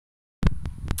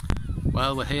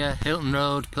Well, we're here, Hilton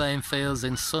Road, playing fields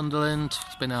in Sunderland.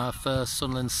 It's been our first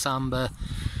Sunderland Samba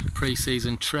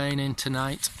pre-season training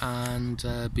tonight, and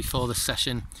before the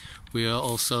session we are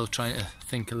also trying to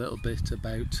think a little bit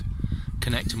about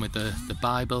connecting with the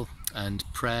Bible and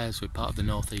prayers. We're part of the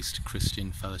North East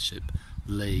Christian Fellowship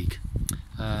League,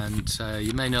 and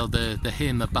you may know the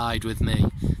hymn Abide With Me,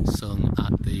 sung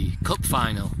at the cup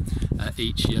final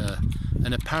each year,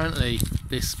 and apparently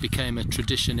this became a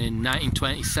tradition in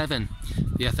 1927.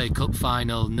 The FA Cup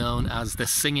final, known as the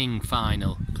Singing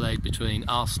Final, played between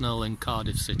Arsenal and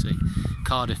Cardiff City.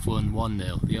 Cardiff won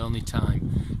 1-0, the only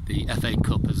time the FA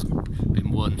Cup has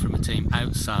been won from a team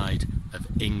outside of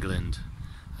England.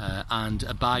 And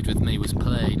Abide With Me was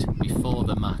played before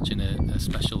the match in a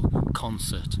special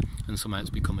concert, and somehow it's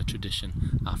become a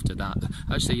tradition after that.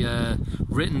 Actually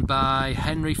written by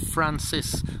Henry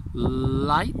Francis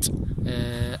Lyte,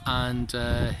 and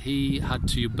he had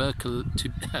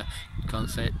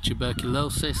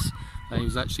tuberculosis. He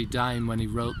was actually dying when he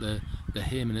wrote the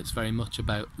hymn, and it's very much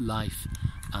about life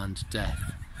and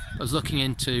death. I was looking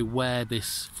into where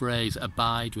this phrase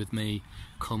 "abide with me"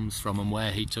 comes from and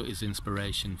where he took his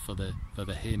inspiration for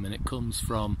the hymn, and it comes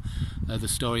from the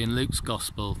story in Luke's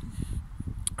Gospel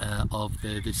of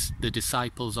the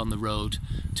disciples on the road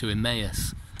to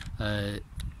Emmaus.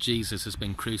 Jesus has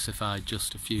been crucified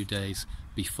just a few days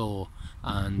before,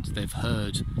 and they've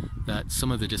heard that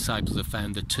some of the disciples have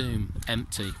found the tomb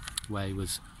empty where he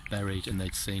was buried, and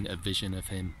they'd seen a vision of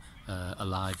him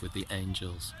alive with the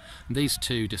angels. And these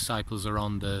two disciples are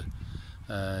on the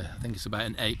I think it's about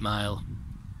an 8-mile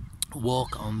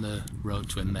walk on the road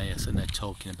to Emmaus, and they're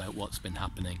talking about what's been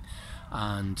happening,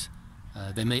 and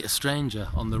they meet a stranger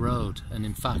on the road, and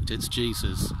in fact it's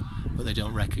Jesus, but they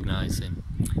don't recognise him,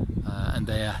 and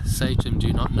they say to him, "Do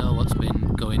you not know what's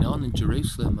been going on in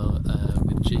Jerusalem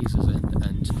with Jesus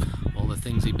and all the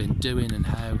things he's been doing and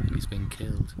how he's been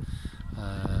killed?"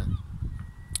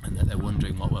 And that they're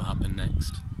wondering what will happen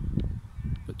next.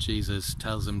 But Jesus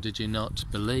tells them, "Did you not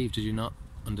believe? Did you not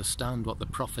understand what the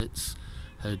prophets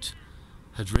had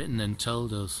written and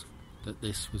told us, that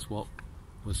this was what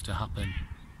was to happen?"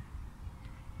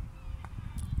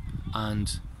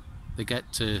 And they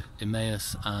get to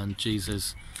Emmaus, and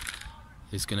Jesus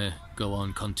is going to go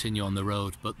on, continue on the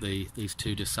road, but these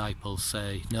two disciples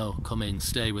say, "No, come in,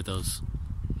 stay with us,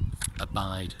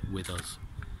 abide with us."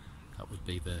 That would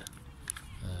be the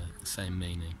same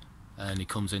meaning. And he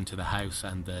comes into the house,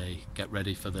 and they get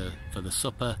ready for the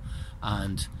supper,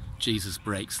 and Jesus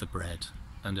breaks the bread,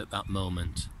 and at that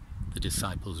moment the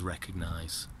disciples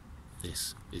recognise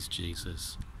this is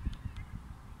Jesus.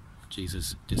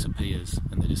 Jesus disappears,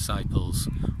 and the disciples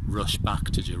rush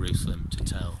back to Jerusalem to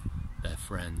tell their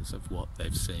friends of what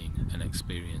they've seen and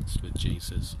experienced with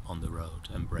Jesus on the road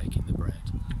and breaking the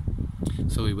bread.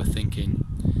 So we were thinking,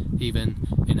 even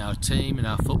in our team, in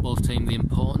our football team, the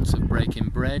importance of breaking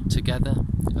bread together,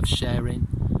 of sharing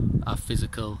our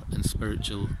physical and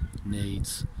spiritual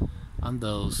needs and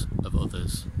those of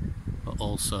others, but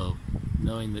also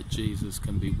knowing that Jesus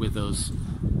can be with us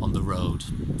on the road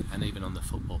and even on the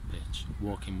football pitch,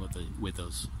 walking with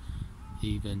us,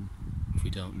 even if we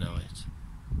don't know it.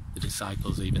 The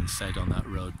disciples even said on that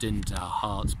road, "Didn't our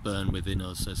hearts burn within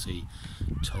us as he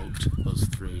talked us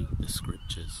through the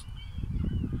scriptures?"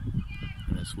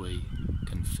 And as we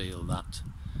can feel that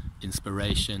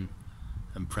inspiration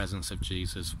and presence of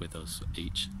Jesus with us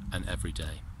each and every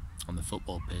day, on the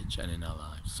football pitch and in our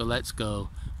lives. So let's go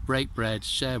break bread,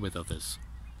 share with others,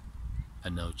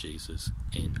 and know Jesus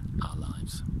in our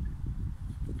lives.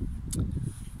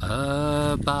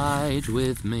 Abide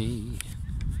with me.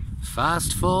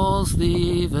 Fast falls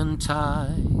the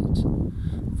eventide,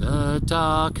 the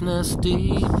darkness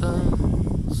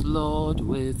deepens, Lord,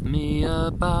 with me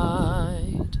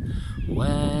abide.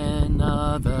 When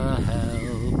other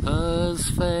helpers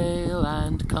fail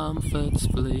and comforts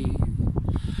flee,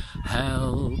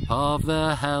 help of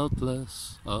the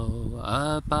helpless, oh,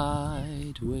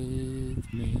 abide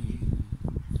with me.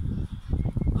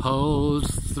 Hold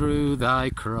through thy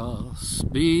cross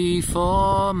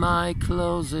before my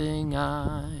closing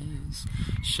eyes,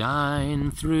 shine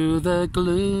through the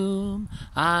gloom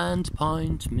and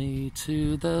point me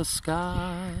to the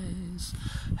skies.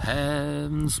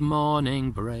 Heaven's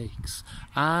morning breaks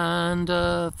and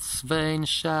earth's vain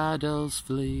shadows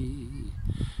flee.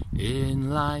 In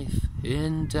life,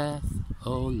 in death,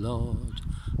 O Lord,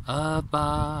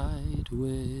 abide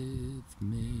with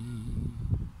me.